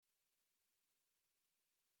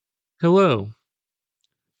Hello,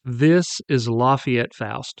 this is Lafayette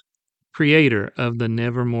Faust, creator of the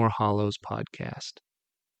Nevermore Hollows podcast.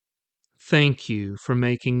 Thank you for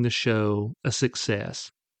making the show a success.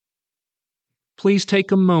 Please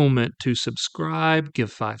take a moment to subscribe,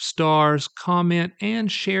 give 5 stars, comment,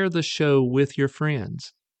 and share the show with your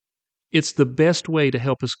friends. It's the best way to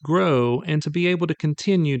help us grow and to be able to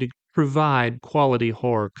continue to provide quality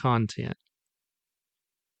horror content.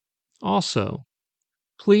 Also,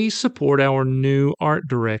 please support our new art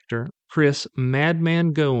director, Chris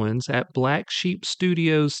Madman Goins at Black Sheep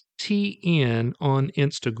Studios TN on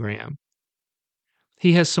Instagram.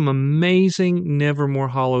 He has some amazing Nevermore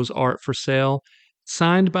Hollows art for sale,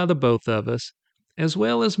 signed by the both of us, as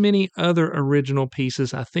well as many other original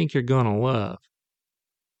pieces I think you're going to love.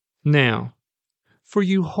 Now, for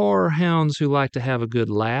you horror hounds who like to have a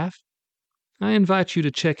good laugh, I invite you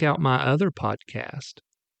to check out my other podcast.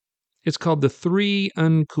 It's called The 3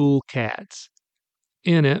 Uncool Cats.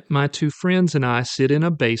 In it, my 2 friends and I sit in a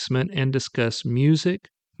basement and discuss music,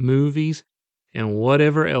 movies, and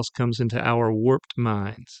whatever else comes into our warped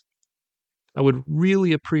minds. I would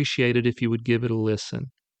really appreciate it if you would give it a listen.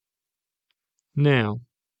 Now,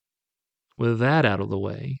 with that out of the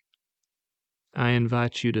way, I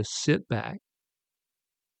invite you to sit back,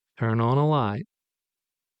 turn on a light,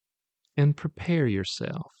 and prepare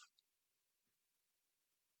yourself.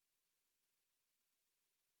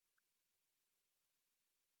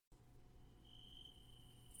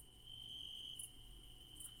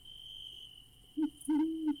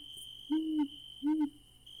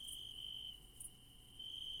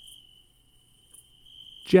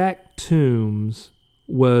 Jack Toombs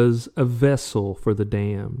was a vessel for the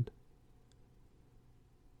damned.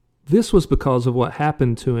 This was because of what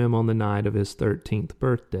happened to him on the night of his 13th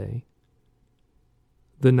birthday,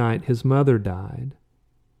 the night his mother died.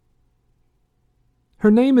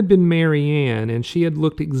 Her name had been Mary Ann, and she had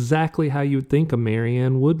looked exactly how you'd think a Mary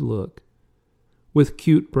Ann would look, with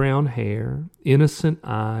cute brown hair, innocent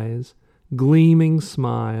eyes, gleaming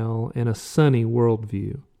smile, and a sunny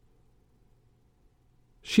worldview.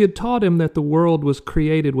 She had taught him that the world was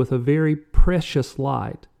created with a very precious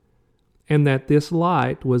light, and that this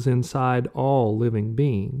light was inside all living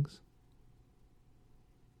beings.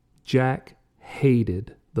 Jack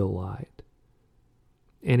hated the light,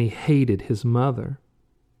 and he hated his mother.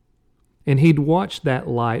 And he'd watched that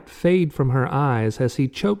light fade from her eyes as he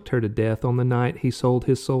choked her to death on the night he sold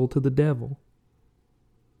his soul to the devil.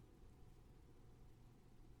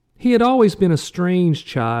 He had always been a strange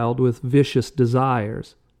child with vicious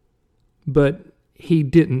desires, but he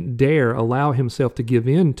didn't dare allow himself to give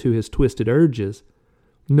in to his twisted urges,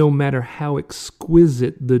 no matter how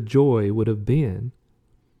exquisite the joy would have been.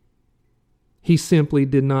 He simply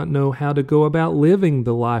did not know how to go about living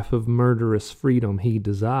the life of murderous freedom he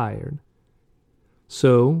desired.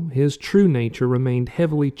 So his true nature remained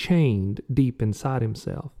heavily chained deep inside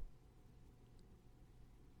himself.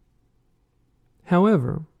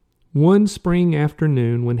 However, one spring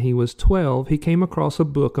afternoon when he was 12, he came across a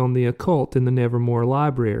book on the occult in the Nevermore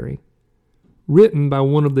Library, written by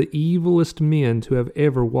one of the evilest men to have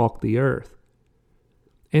ever walked the earth.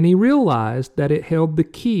 And he realized that it held the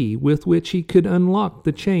key with which he could unlock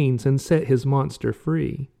the chains and set his monster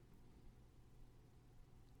free.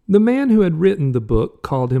 The man who had written the book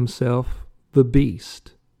called himself the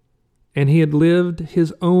Beast, and he had lived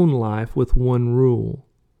his own life with one rule: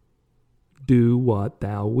 do what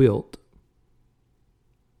thou wilt.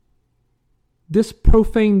 This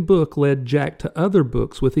profane book led Jack to other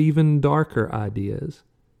books with even darker ideas.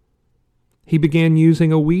 He began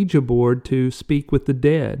using a Ouija board to speak with the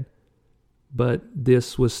dead, but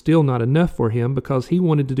this was still not enough for him because he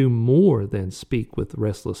wanted to do more than speak with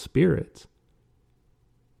restless spirits.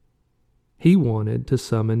 He wanted to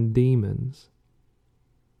summon demons.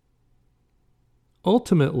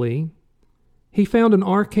 Ultimately, he found an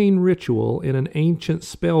arcane ritual in an ancient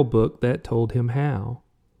spell book that told him how.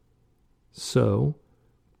 So,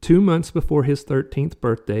 2 months before his 13th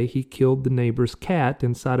birthday, he killed the neighbor's cat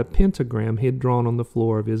inside a pentagram he had drawn on the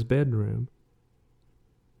floor of his bedroom.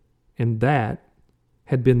 And that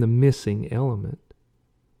had been the missing element.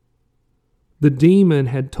 The demon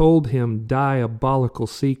had told him diabolical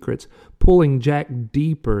secrets, pulling Jack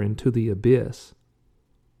deeper into the abyss.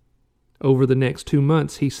 Over the next 2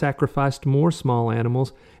 months, he sacrificed more small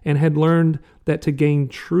animals and had learned that to gain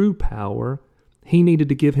true power, he needed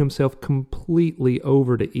to give himself completely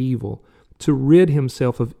over to evil, to rid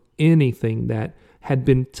himself of anything that had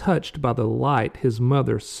been touched by the light his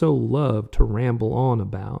mother so loved to ramble on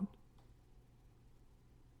about.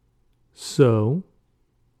 So,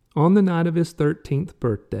 on the night of his 13th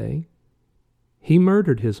birthday, He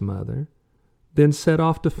murdered his mother, then set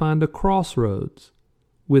off to find a crossroads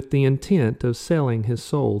with the intent of selling his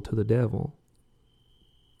soul to the devil.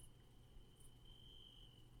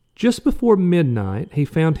 Just before midnight, he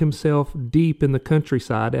found himself deep in the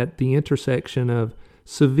countryside at the intersection of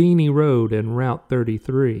Savini Road and Route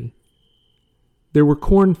 33. There were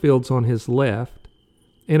cornfields on his left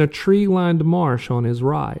and a tree-lined marsh on his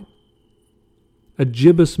right. A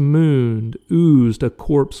gibbous moon oozed a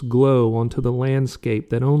corpse glow onto the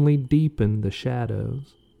landscape that only deepened the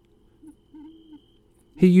shadows.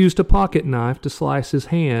 He used a pocket knife to slice his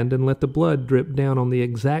hand and let the blood drip down on the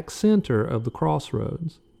exact center of the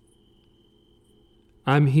crossroads.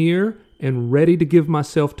 "I'm here and ready to give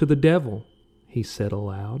myself to the devil," he said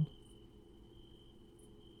aloud.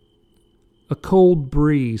 A cold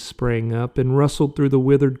breeze sprang up and rustled through the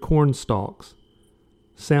withered corn stalks,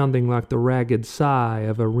 sounding like the ragged sigh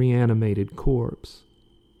of a reanimated corpse.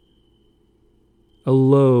 A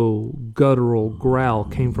low, guttural growl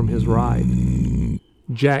came from his right.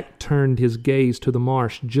 Jack turned his gaze to the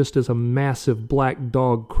marsh just as a massive black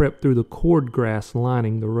dog crept through the cordgrass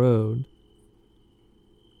lining the road.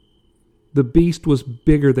 The beast was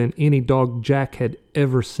bigger than any dog Jack had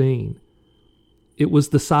ever seen. It was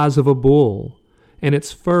the size of a bull, and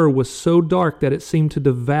its fur was so dark that it seemed to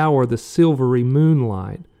devour the silvery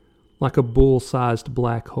moonlight like a bull-sized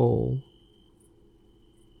black hole.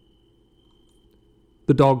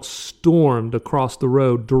 The dog stormed across the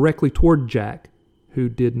road directly toward Jack, who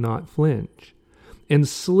did not flinch, and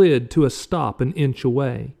slid to a stop an inch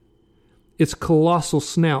away. Its colossal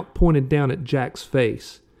snout pointed down at Jack's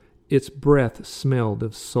face. Its breath smelled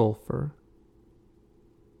of sulfur.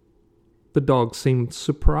 The dog seemed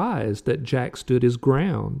surprised that Jack stood his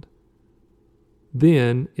ground.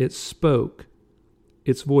 Then it spoke,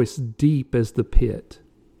 its voice deep as the pit.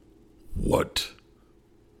 "What?"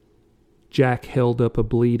 Jack held up a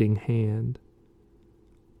bleeding hand.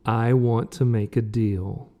 "I want to make a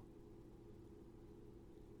deal."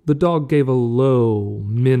 The dog gave a low,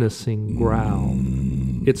 menacing growl.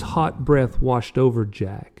 Its hot breath washed over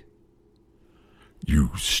Jack.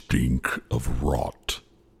 "You stink of rot."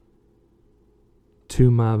 "To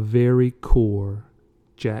my very core,"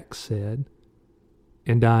 Jack said,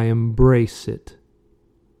 "and I embrace it."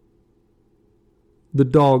 The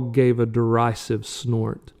dog gave a derisive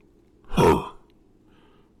snort. "Huh,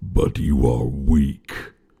 but you are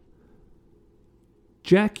weak."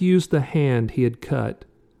 Jack used the hand he had cut,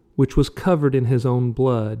 which was covered in his own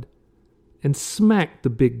blood, and smacked the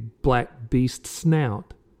big black beast's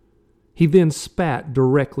snout. He then spat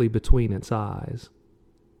directly between its eyes.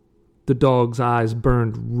 The dog's eyes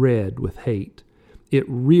burned red with hate. It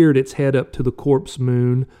reared its head up to the corpse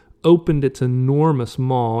moon, opened its enormous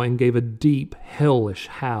maw, and gave a deep, hellish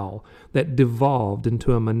howl that devolved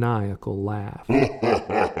into a maniacal laugh.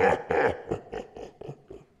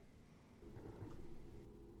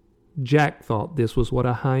 Jack thought this was what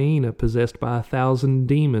a hyena possessed by 1,000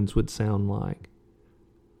 demons would sound like,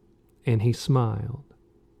 and he smiled.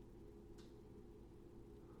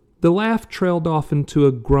 The laugh trailed off into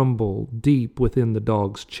a grumble deep within the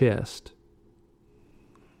dog's chest.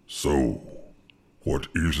 "So, what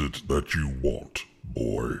is it that you want,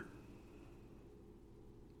 boy?"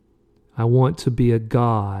 "I want to be a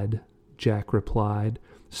god," Jack replied,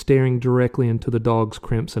 staring directly into the dog's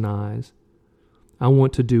crimson eyes. "I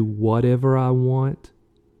want to do whatever I want,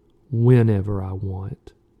 whenever I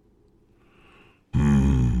want."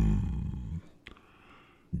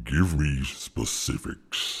 Give me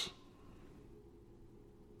specifics.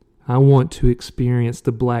 "I want to experience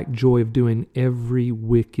the black joy of doing every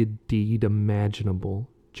wicked deed imaginable,"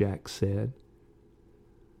 Jack said.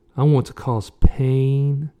 "I want to cause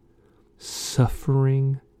pain,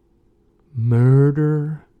 suffering,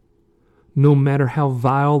 murder. No matter how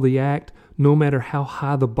vile the act, no matter how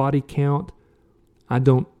high the body count, I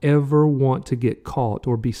don't ever want to get caught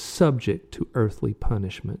or be subject to earthly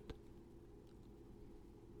punishment."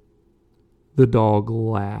 The dog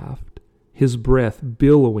laughed, his breath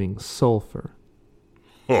billowing sulfur.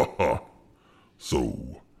 "Ha ha!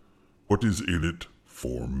 So, what is in it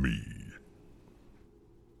for me?"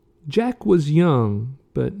 Jack was young,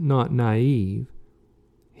 but not naive.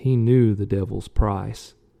 He knew the devil's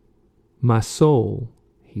price. "My soul,"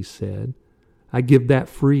 he said. "I give that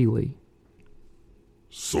freely."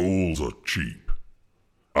 "Souls are cheap.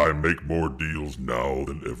 I make more deals now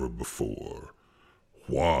than ever before.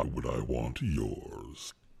 Why would I want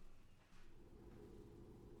yours?"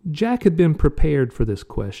 Jack had been prepared for this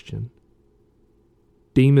question.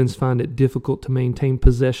 Demons find it difficult to maintain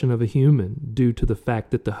possession of a human due to the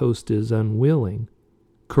fact that the host is unwilling,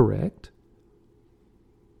 correct?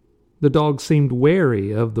 The dog seemed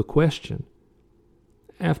wary of the question.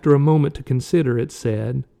 After a moment to consider, it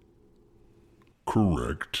said,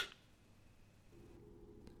 "Correct."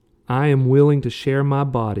 "I am willing to share my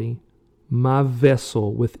body, my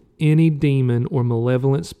vessel, with any demon or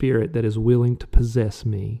malevolent spirit that is willing to possess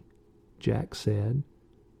me," Jack said.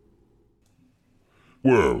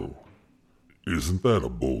 "Well, isn't that a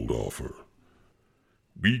bold offer?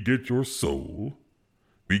 We get your soul.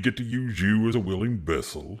 We get to use you as a willing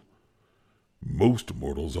vessel. Most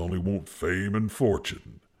mortals only want fame and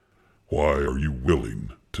fortune. Why are you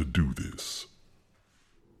willing to do this?"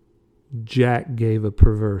 Jack gave a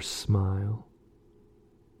perverse smile.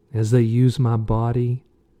 "As they use my body,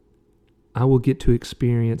 I will get to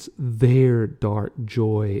experience their dark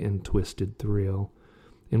joy and twisted thrill,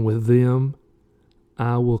 and with them,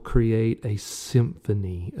 I will create a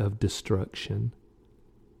symphony of destruction."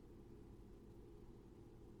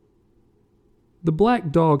 The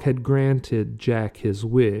black dog had granted Jack his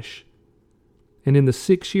wish, and in the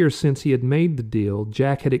 6 years since he had made the deal,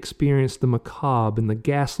 Jack had experienced the macabre and the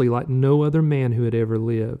ghastly like no other man who had ever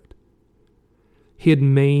lived. He had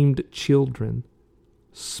maimed children,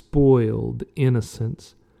 spoiled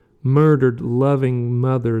innocents, murdered loving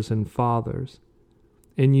mothers and fathers,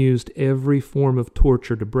 and used every form of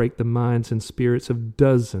torture to break the minds and spirits of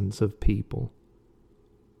dozens of people.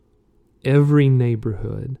 Every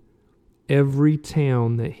neighborhood, every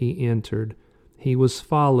town that he entered, he was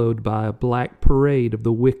followed by a black parade of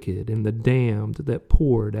the wicked and the damned that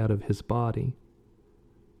poured out of his body.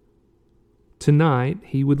 Tonight,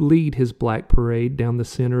 he would lead his black parade down the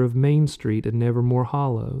center of Main Street in Nevermore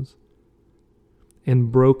Hollows,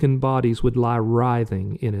 and broken bodies would lie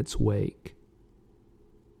writhing in its wake.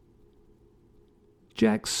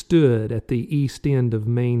 Jack stood at the east end of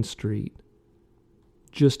Main Street,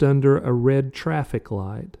 just under a red traffic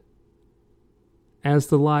light. As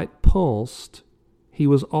the light pulsed, he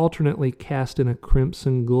was alternately cast in a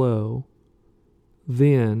crimson glow,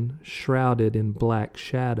 then shrouded in black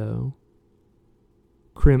shadow.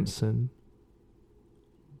 Crimson,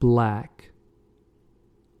 black,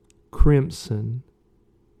 crimson,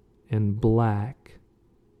 and black,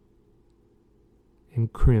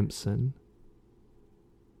 and crimson.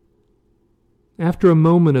 After a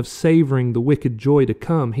moment of savoring the wicked joy to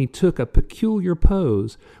come, he took a peculiar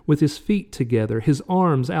pose, with his feet together, his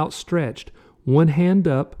arms outstretched, one hand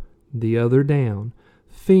up, the other down,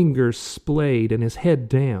 fingers splayed, and his head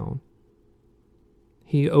down.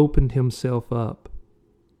 He opened himself up,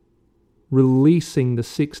 releasing the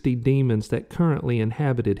 60 demons that currently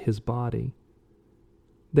inhabited his body.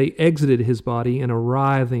 They exited his body in a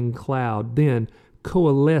writhing cloud, then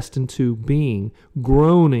coalesced into being,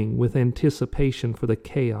 groaning with anticipation for the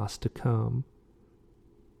chaos to come.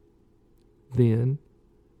 Then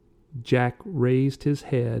Jack raised his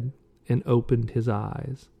head and opened his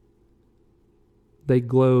eyes. They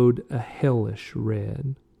glowed a hellish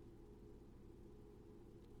red.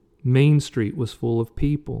 Main Street was full of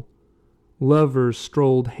people. Lovers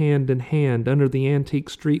strolled hand in hand under the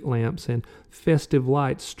antique street lamps and festive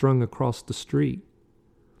lights strung across the street.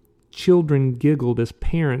 Children giggled as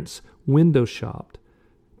parents window shopped.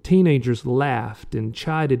 Teenagers laughed and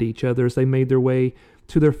chided each other as they made their way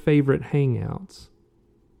to their favorite hangouts.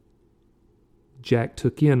 Jack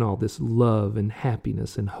took in all this love and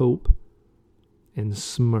happiness and hope and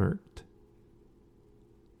smirked.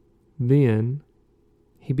 Then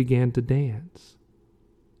he began to dance.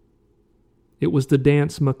 It was the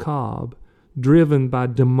dance macabre, driven by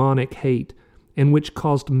demonic hate, and which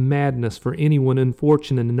caused madness for anyone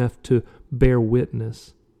unfortunate enough to bear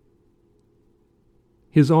witness.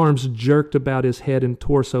 His arms jerked about his head and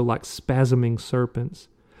torso like spasming serpents.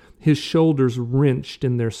 His shoulders wrenched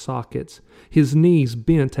in their sockets. His knees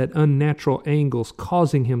bent at unnatural angles,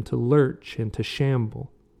 causing him to lurch and to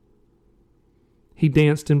shamble. He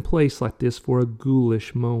danced in place like this for a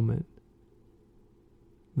ghoulish moment.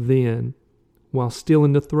 Then, while still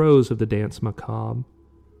in the throes of the dance macabre,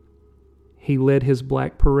 he led his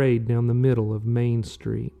black parade down the middle of Main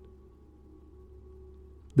Street.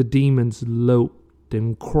 The demons loped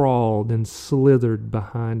and crawled and slithered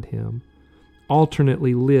behind him,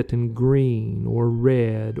 alternately lit in green or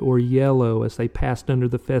red or yellow as they passed under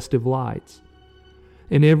the festive lights.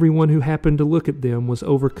 And everyone who happened to look at them was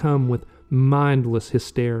overcome with mindless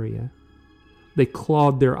hysteria. They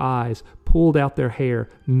clawed their eyes, pulled out their hair,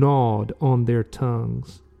 gnawed on their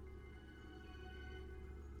tongues.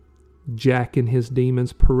 Jack and his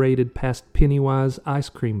demons paraded past Pennywise ice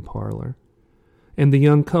cream parlor, and the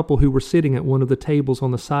young couple who were sitting at one of the tables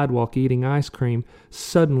on the sidewalk eating ice cream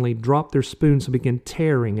suddenly dropped their spoons and began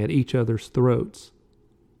tearing at each other's throats.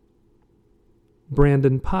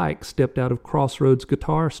 Brandon Pike stepped out of Crossroads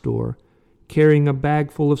Guitar Store, carrying a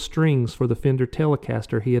bag full of strings for the Fender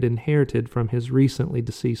Telecaster he had inherited from his recently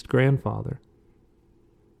deceased grandfather.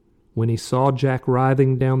 When he saw Jack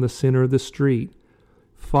writhing down the center of the street,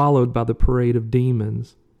 followed by the parade of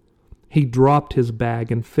demons, he dropped his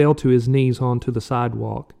bag and fell to his knees onto the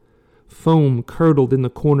sidewalk. Foam curdled in the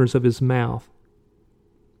corners of his mouth,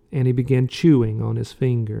 and he began chewing on his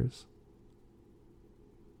fingers.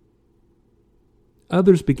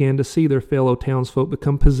 Others began to see their fellow townsfolk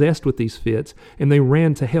become possessed with these fits, and they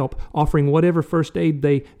ran to help, offering whatever first aid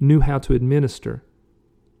they knew how to administer.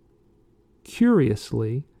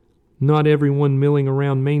 Curiously, not everyone milling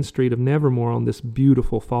around Main Street of Nevermore on this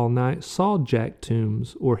beautiful fall night saw Jack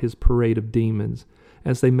Toombs or his parade of demons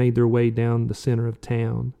as they made their way down the center of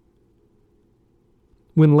town.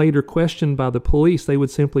 When later questioned by the police, they would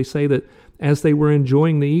simply say that as they were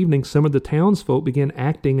enjoying the evening, some of the townsfolk began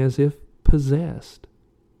acting as if possessed.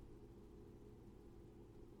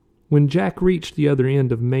 When Jack reached the other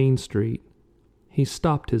end of Main Street, he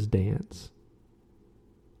stopped his dance.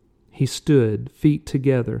 He stood, feet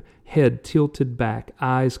together, head tilted back,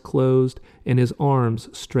 eyes closed, and his arms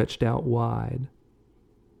stretched out wide.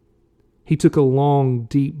 He took a long,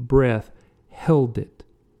 deep breath, held it,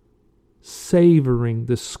 savoring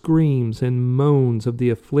the screams and moans of the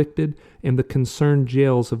afflicted and the concerned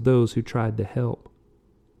yells of those who tried to help.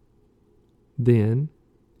 Then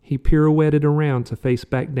he pirouetted around to face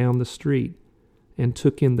back down the street and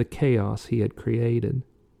took in the chaos he had created.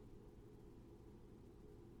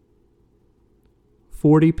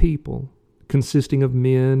 40 people, consisting of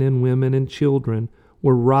men and women and children,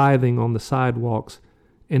 were writhing on the sidewalks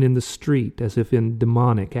and in the street as if in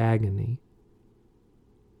demonic agony.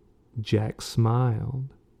 Jack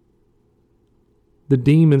smiled. The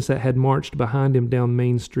demons that had marched behind him down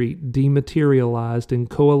Main Street dematerialized and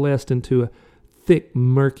coalesced into a thick,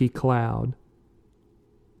 murky cloud.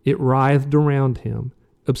 It writhed around him,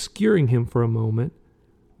 obscuring him for a moment,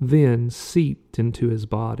 then seeped into his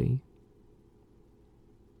body.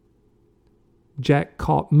 Jack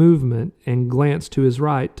caught movement and glanced to his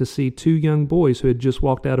right to see two young boys who had just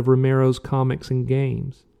walked out of Romero's Comics and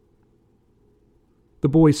Games. The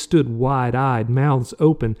boys stood wide-eyed, mouths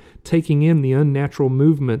open, taking in the unnatural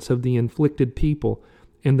movements of the inflicted people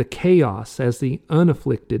and the chaos as the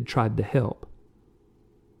unafflicted tried to help.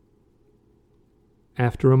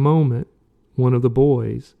 After a moment, one of the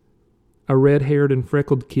boys, a red-haired and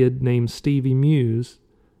freckled kid named Stevie Muse,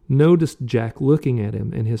 noticed Jack looking at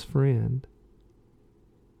him and his friend.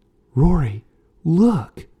 "Rory,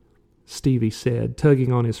 look," Stevie said,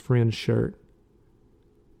 tugging on his friend's shirt.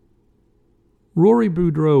 Rory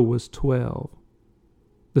Boudreau was 12,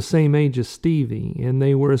 the same age as Stevie, and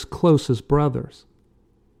they were as close as brothers.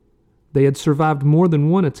 They had survived more than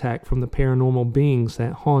one attack from the paranormal beings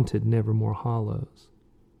that haunted Nevermore Hollows.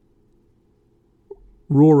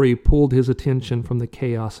 Rory pulled his attention from the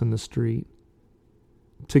chaos in the street.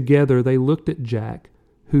 Together they looked at Jack,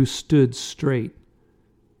 who stood straight,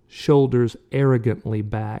 shoulders arrogantly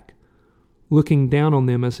back, looking down on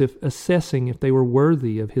them as if assessing if they were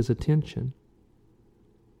worthy of his attention.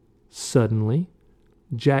 Suddenly,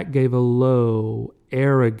 Jack gave a low,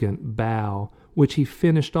 arrogant bow, which he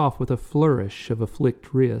finished off with a flourish of a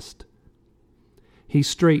flicked wrist. He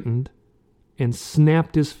straightened and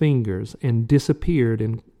snapped his fingers and disappeared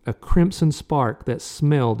in a crimson spark that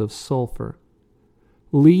smelled of sulfur,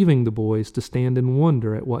 leaving the boys to stand in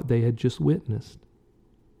wonder at what they had just witnessed.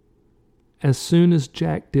 As soon as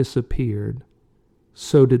Jack disappeared,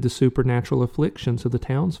 so did the supernatural afflictions of the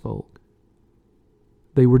townsfolk.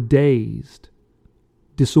 They were dazed,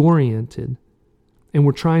 disoriented, and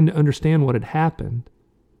were trying to understand what had happened.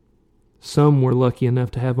 Some were lucky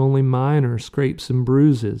enough to have only minor scrapes and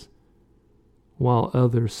bruises, while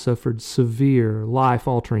others suffered severe,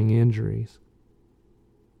 life-altering injuries.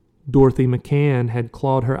 Dorothy McCann had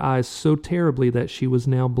clawed her eyes so terribly that she was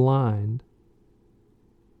now blind.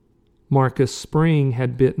 Marcus Spring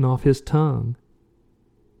had bitten off his tongue,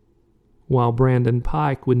 while Brandon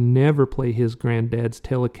Pike would never play his granddad's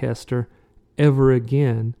Telecaster ever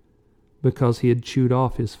again because he had chewed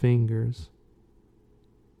off his fingers.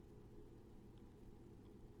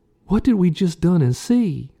 "What did we just done and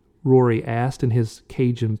see?" Rory asked in his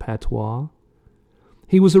Cajun patois.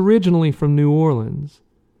 He was originally from New Orleans.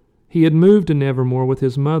 He had moved to Nevermore with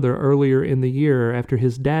his mother earlier in the year after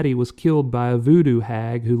his daddy was killed by a voodoo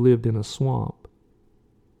hag who lived in a swamp.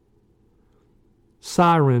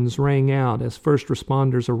 Sirens rang out as first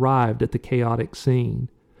responders arrived at the chaotic scene.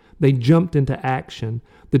 They jumped into action.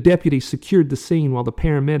 The deputies secured the scene while the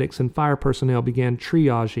paramedics and fire personnel began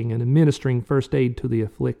triaging and administering first aid to the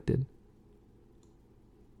afflicted.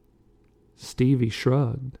 Stevie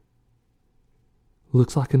shrugged.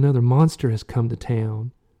 "Looks like another monster has come to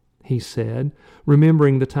town," he said,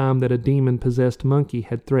 remembering the time that a demon-possessed monkey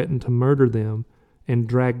had threatened to murder them and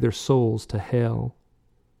drag their souls to hell.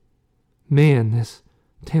 "Man, this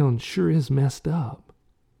town sure is messed up."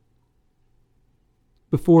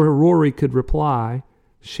 Before Rory could reply,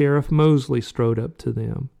 Sheriff Mosley strode up to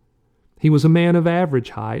them. He was a man of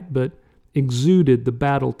average height, but exuded the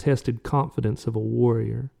battle-tested confidence of a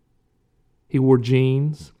warrior. He wore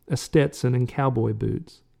jeans, a Stetson, and cowboy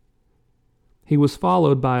boots. He was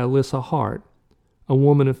followed by Alyssa Hart, a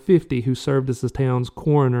woman of 50 who served as the town's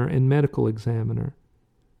coroner and medical examiner.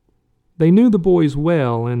 They knew the boys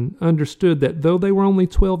well and understood that though they were only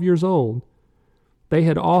 12 years old, they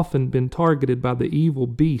had often been targeted by the evil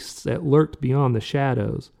beasts that lurked beyond the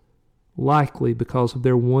shadows, likely because of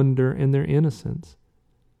their wonder and their innocence.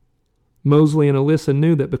 Mosley and Alyssa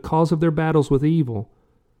knew that because of their battles with evil,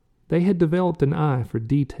 they had developed an eye for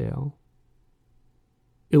detail.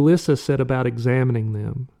 Alyssa set about examining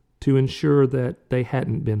them to ensure that they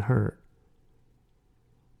hadn't been hurt.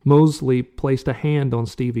 Mosley placed a hand on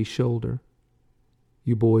Stevie's shoulder.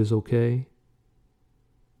 "You boys okay?"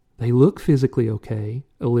 "They look physically okay,"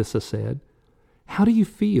 Alyssa said. "How do you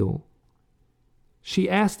feel?" She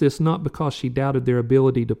asked this not because she doubted their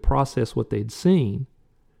ability to process what they'd seen.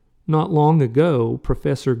 Not long ago,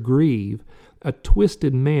 Professor Grieve, a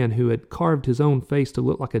twisted man who had carved his own face to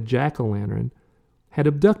look like a jack-o'-lantern, had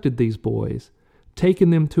abducted these boys,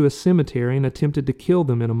 taken them to a cemetery, and attempted to kill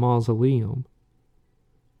them in a mausoleum.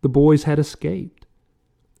 The boys had escaped,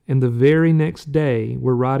 and the very next day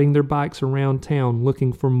were riding their bikes around town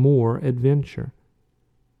looking for more adventure.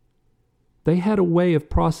 They had a way of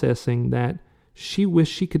processing that she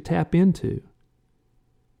wished she could tap into.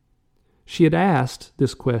 She had asked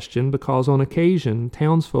this question because on occasion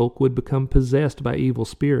townsfolk would become possessed by evil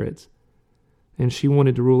spirits, and she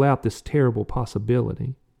wanted to rule out this terrible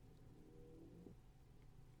possibility.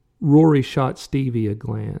 Rory shot Stevie a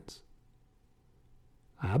glance.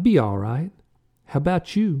 "I'll be all right. How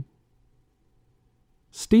about you?"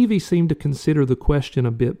 Stevie seemed to consider the question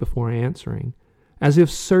a bit before answering, as if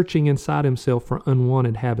searching inside himself for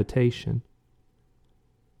unwanted habitation.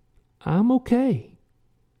 "I'm okay."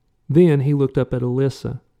 Then he looked up at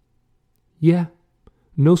Alyssa. "Yeah,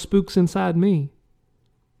 no spooks inside me."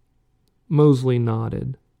 Mosley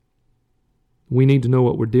nodded. "We need to know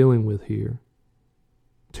what we're dealing with here.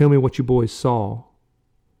 Tell me what you boys saw."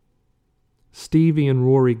 Stevie and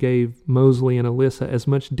Rory gave Mosley and Alyssa as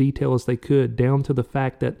much detail as they could, down to the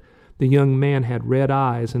fact that the young man had red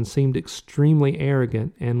eyes and seemed extremely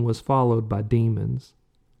arrogant and was followed by demons.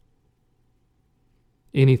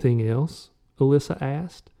 "Anything else?" Alyssa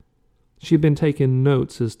asked. She had been taking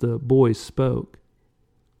notes as the boys spoke.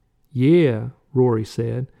 "Yeah," Rory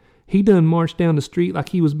said. "He done marched down the street like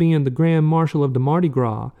he was being the Grand Marshal of the Mardi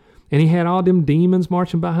Gras, and he had all them demons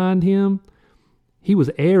marching behind him. He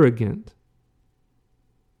was arrogant."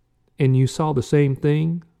 "And you saw the same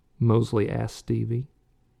thing?" Mosley asked Stevie.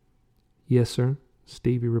 "Yes, sir,"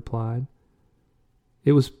 Stevie replied.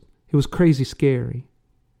 It was crazy scary."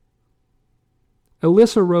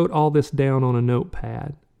 Alyssa wrote all this down on a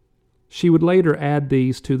notepad. She would later add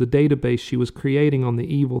these to the database she was creating on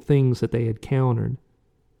the evil things that they had countered.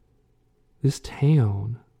 "This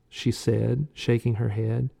town," she said, shaking her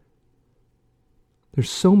head. "There's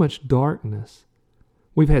so much darkness.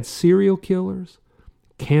 We've had serial killers,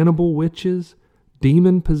 cannibal witches,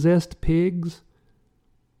 demon-possessed pigs,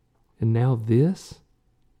 and now this?"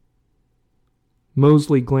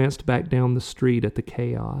 Mosley glanced back down the street at the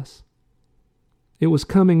chaos. It was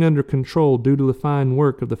coming under control due to the fine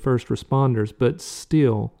work of the first responders, but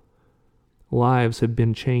still, lives had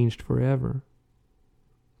been changed forever.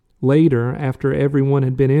 Later, after everyone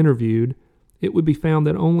had been interviewed, it would be found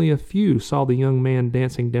that only a few saw the young man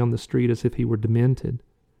dancing down the street as if he were demented.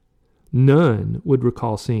 None would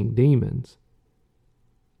recall seeing demons.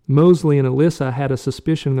 Mosley and Alyssa had a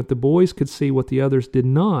suspicion that the boys could see what the others did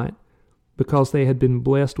not, because they had been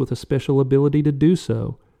blessed with a special ability to do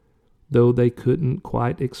so, though they couldn't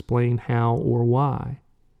quite explain how or why.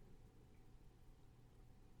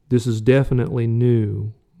 "This is definitely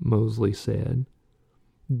new," Mosley said.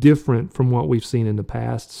 "Different from what we've seen in the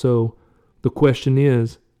past, so the question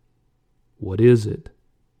is, what is it?"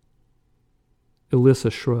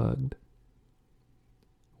 Alyssa shrugged.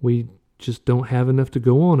 "We just don't have enough to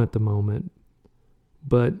go on at the moment,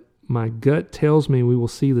 but my gut tells me we will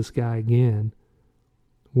see this guy again.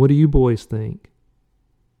 What do you boys think?"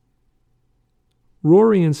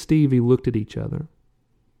 Rory and Stevie looked at each other.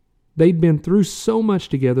 They'd been through so much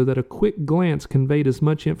together that a quick glance conveyed as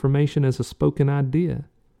much information as a spoken idea.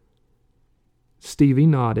 Stevie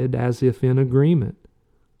nodded as if in agreement.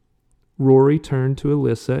 Rory turned to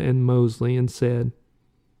Alyssa and Mosley and said,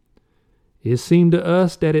 "It seemed to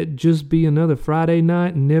us that it'd just be another Friday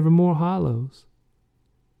night in Nevermore Hollows."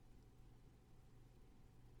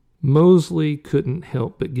 Mosley couldn't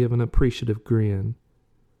help but give an appreciative grin.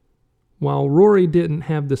 While Rory didn't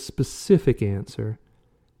have the specific answer,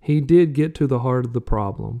 he did get to the heart of the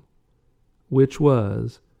problem, which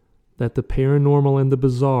was that the paranormal and the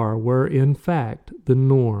bizarre were in fact the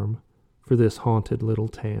norm for this haunted little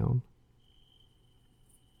town.